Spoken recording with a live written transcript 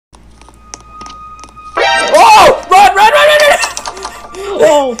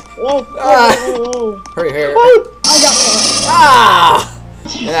Whoa, whoa, whoa. Hurry, hurry. Oh, I got one.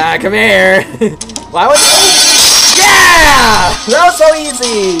 Ah, come here. Why would you? Yeah! That was so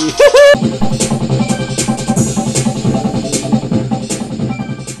easy!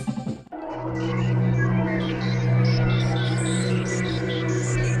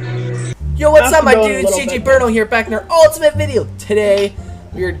 Yo, what's up, my dudes? CJ Burno here, back in our ultimate video. Today,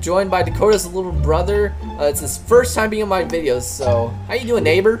 we are joined by Dakota's little brother. It's his first time being in my videos, so how you doing,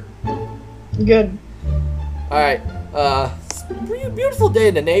 neighbor? Good. Alright, it's a pretty beautiful day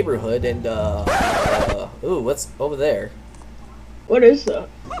in the neighborhood, and, ooh, what's over there? What is that?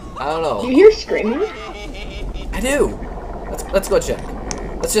 I don't know. Do you hear screaming? I do. Let's go check.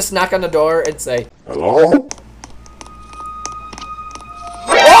 Let's just knock on the door and say, hello?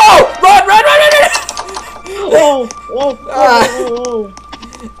 Oh! Run! Whoa, whoa, whoa.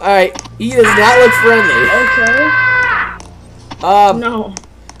 Alright, he does not look friendly. Okay. No.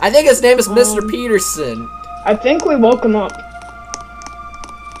 I think his name is Mr. Peterson. I think we woke him up.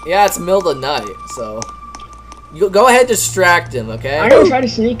 Yeah, it's middle of the night, so you go ahead and distract him, okay? I'm gonna try to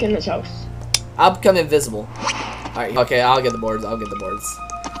sneak in this house. I'll become invisible. Alright, okay, I'll get the boards. Go,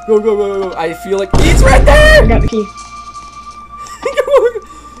 go, go, go. I feel like he's right there! I got the key.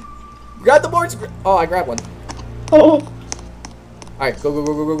 Grab the boards. Oh, I grabbed one. Oh. Alright, go.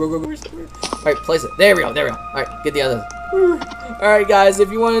 Alright, place it. There we go. Alright, get the other. Alright, guys,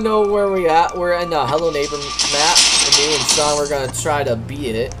 if you want to know where we're at, we're in the Hello Neighbor map. And me and Sean, we're going to try to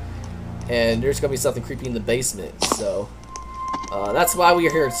beat it. And there's going to be something creepy in the basement. So, that's why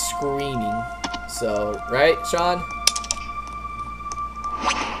we're here screaming. So, right, Sean?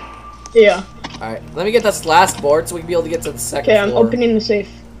 Yeah. Alright, let me get this last board so we can be able to get to the second floor. Okay, I'm opening the safe.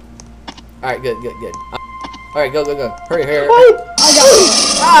 Alright, good. Alright, go. Hurry. Oh, I got it.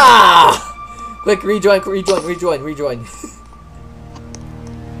 Ah! Quick, rejoin.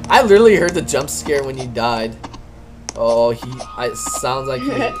 I literally heard the jump scare when you died. Oh, it sounds like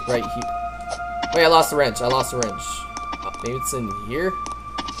he's right here. Wait, I lost the wrench. Oh, maybe it's in here?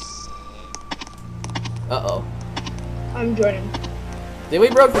 Uh-oh. I'm joining. Did we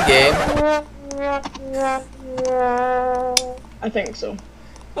broke the game? I think so.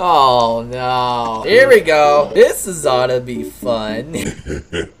 Oh no. Here we go. This is ought to be fun.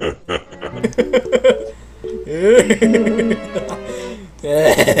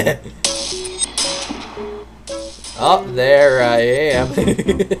 Oh, there I am.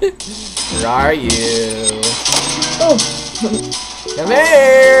 Where are you? Oh. Come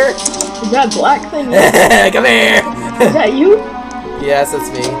here. Is that black thing? Come here. Is that you? Yes, it's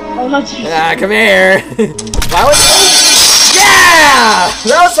me. Oh, that's you. Come here. Why would you? Yeah!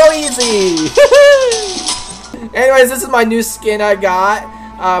 That was so easy! Anyways, this is my new skin I got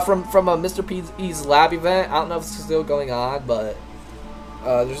from a Mr. P's lab event. I don't know if it's still going on, but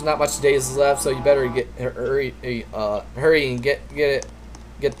there's not much days left, so you better hurry and get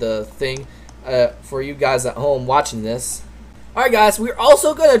the thing for you guys at home watching this. Alright guys, we're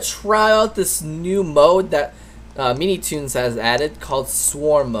also gonna try out this new mode that Minitoons has added called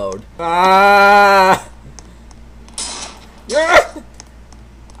Swarm Mode.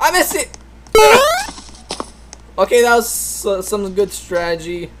 I missed it! Okay, that was some good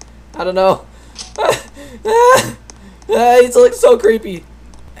strategy. I don't know. He's looking so creepy.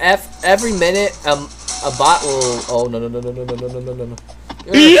 Every minute, a bot will. Oh no!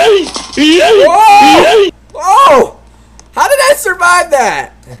 Whoa! How did I survive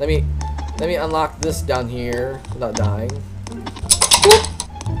that? Let me unlock this down here without dying.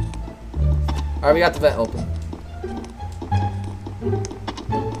 All right, we got the vent open.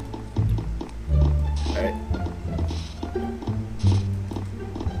 Alright.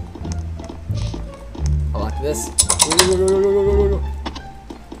 Unlock this. Go.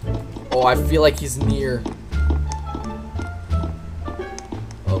 Oh, I feel like he's near.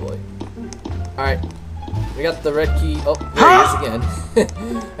 Oh boy. Alright. We got the red key. Oh, there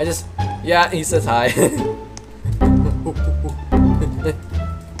he is again. Yeah, he says hi.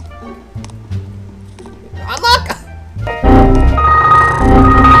 Unlock!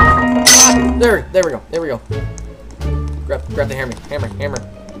 There we go. Grab the hammer.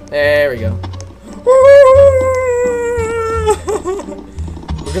 There we go.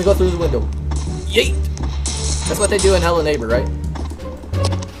 We're gonna go through the window. Yeet! That's what they do in Hello Neighbor, right?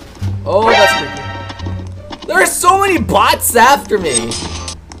 Oh, that's creepy. There are so many bots after me.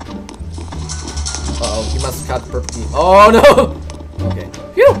 Uh-oh, he must have caught the purple key. Oh no! Okay.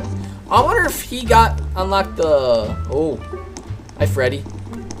 Phew! I wonder if he got unlocked the. Oh, hi Freddy.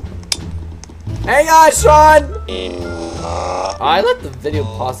 Hang on, Sean! I let the video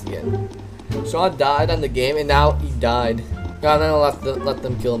pause again. Sean died on the game and now he died. God, then I'll have to let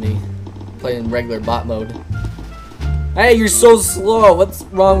them kill me. Playing regular bot mode. Hey, you're so slow. What's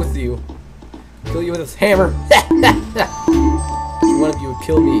wrong with you? Kill you with this hammer. Which one of you would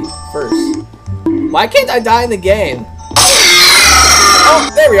kill me first? Why can't I die in the game? Oh,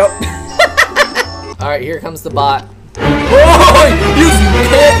 there we go. Alright, here comes the bot. Oh, he was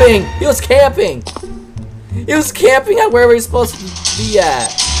camping. He was camping. He was camping at where we were supposed to be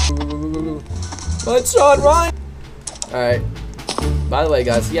at. Run, Sean, run. Alright. By the way,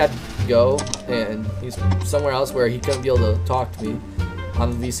 guys, he had to go, and he's somewhere else where he couldn't be able to talk to me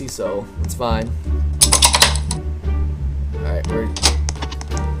on the VC, so it's fine. Alright,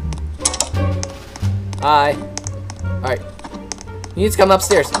 hi. Alright. He needs to come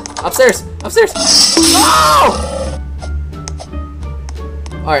upstairs. Upstairs! Upstairs! No!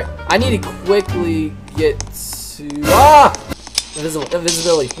 Alright, I need to quickly get to... Ah!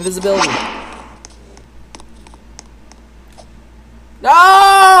 Invisibility. Invisibility.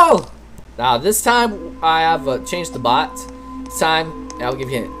 No! Now, this time, I have changed the bot. This time, I'll give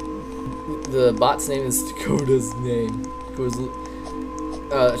you a hint. The bot's name is Dakota's name.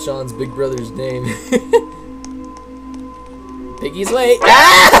 Sean's big brother's name. Piggy's weight.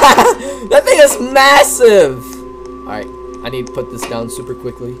 Ah! That thing is massive! Alright, I need to put this down super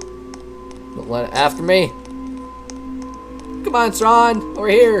quickly. Don't let it after me. Come on, Sean, over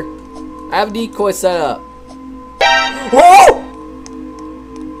here. I have a decoy set up. Whoa!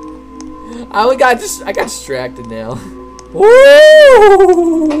 I got distracted now.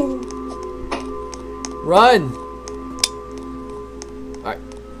 Woo! Run! Alright,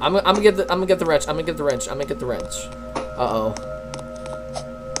 I'm gonna get the wrench. I'm gonna get the wrench. Uh-oh.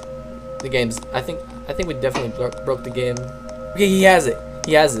 The game's... I think we definitely broke the game. Okay, he has it.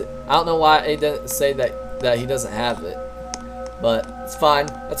 He has it. I don't know why it didn't say that he doesn't have it. But it's fine.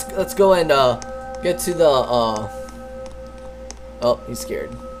 Let's go and get to the Oh, he's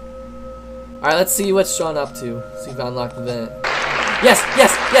scared. Alright, let's see what's Sean up to. See if I unlock the vent. Yes,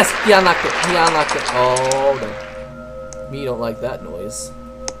 yes, yes! He unlocked it. He unlocked it. Oh no. Me don't like that noise.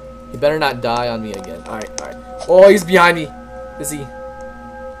 He better not die on me again. Alright, alright. Oh, he's behind me. Is he?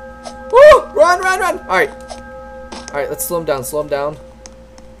 Woo! Run, run, run! Alright. Alright, let's slow him down, slow him down.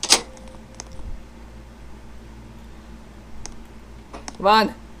 Come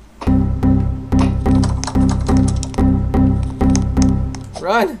on.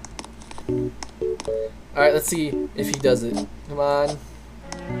 Run! Alright, let's see if he does it. Come on.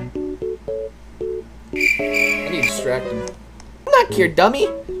 I need to distract him. I'm not here, dummy.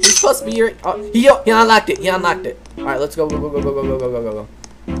 You're supposed to be here. Oh, he unlocked it. He unlocked it. Alright, let's go, go, go, go, go, go, go, go, go.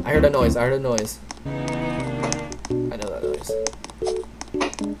 I heard a noise. I heard a noise. I know that noise.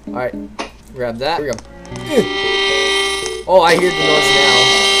 Alright, grab that. Here we go. Oh, I hear the noise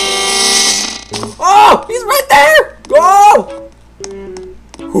now. Oh, he's right there. Go!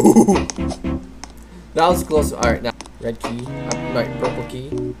 That was close. Alright, now red key. Right, purple key.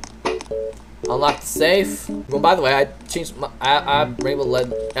 Unlock the safe. Well, by the way, I changed my. I have rainbow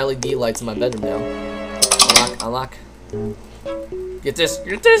LED lights in my bedroom now. Unlock, unlock. Get this.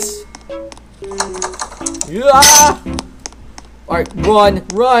 Get this. Yeah. All right, run,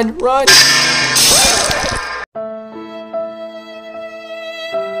 run, run.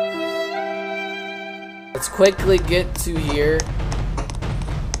 Let's quickly get to here.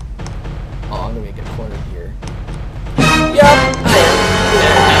 Oh, I'm gonna make a corner here. Yep.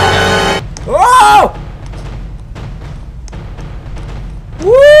 Oh!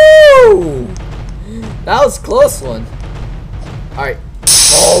 Woo! That was a close one. Alright.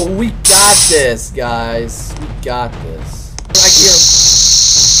 Oh, we got this, guys. We got this. I hear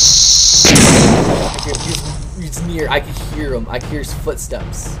him. He's near. I can hear him. I can hear his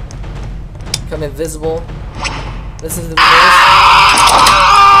footsteps. Become invisible. Listen to the voice.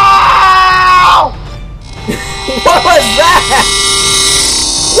 What was that?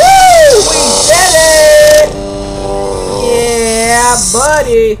 Woo! We did it! Yeah,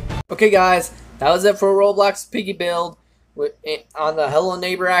 buddy! Okay, guys, that was it for Roblox Piggy Build on the Hello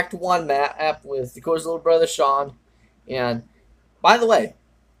Neighbor Act 1 map with Dakota's little brother Sean. And, by the way,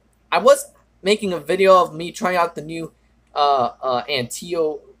 I was making a video of me trying out the new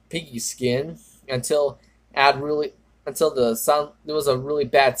Antio Piggy skin until there was a really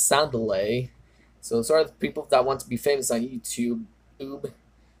bad sound delay. So sorry to people that want to be famous on YouTube.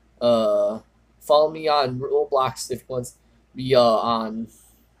 Follow me on Roblox if you want to be on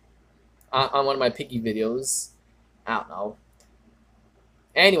one of my piggy videos. I don't know.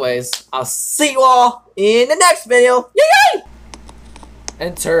 Anyways, I'll see you all in the next video. Yay!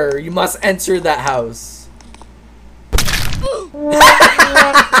 Enter. You must enter that house.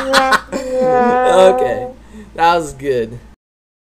 Okay, that was good.